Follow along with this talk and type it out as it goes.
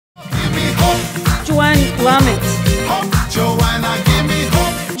Lamont. Hope, Joanna, give me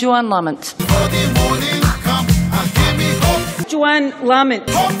hope. Johann Lamont. For the morning come and give me hope. Johann Lamont.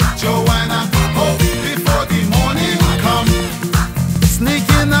 Hope, Joanna, hope before the morning come.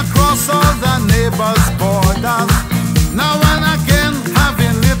 Sneaking across all the neighbors' borders, now and again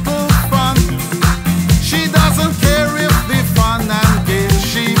having little fun. She doesn't care if the fun and game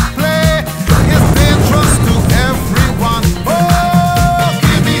she play is dangerous to everyone. Oh,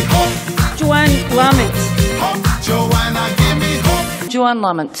 give me hope. Johann Lamont. Hope, Joanna, give me hope. Johann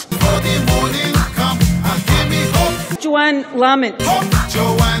Lamont. For the morning come and give me hope. Johann Lamont. Hope,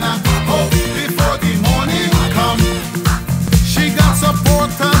 Joanna, hope before the morning come. She got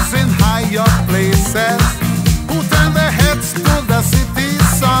supporters